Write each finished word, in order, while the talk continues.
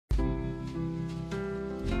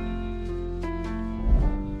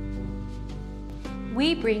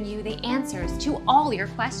we bring you the answers to all your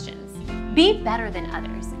questions. Be better than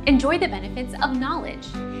others. Enjoy the benefits of knowledge.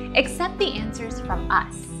 Accept the answers from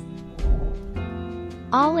us.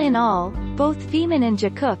 All in all, both Femin and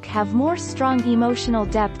Jikook have more strong emotional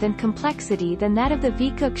depth and complexity than that of the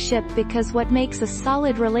Jikook ship, because what makes a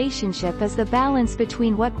solid relationship is the balance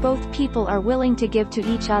between what both people are willing to give to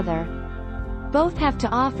each other. Both have to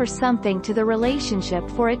offer something to the relationship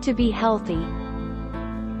for it to be healthy.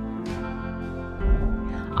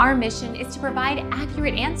 Our mission is to provide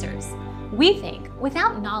accurate answers. We think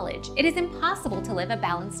without knowledge, it is impossible to live a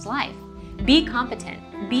balanced life. Be competent,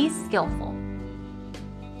 be skillful.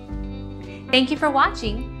 Thank you for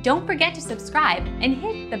watching. Don't forget to subscribe and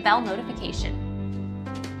hit the bell notification.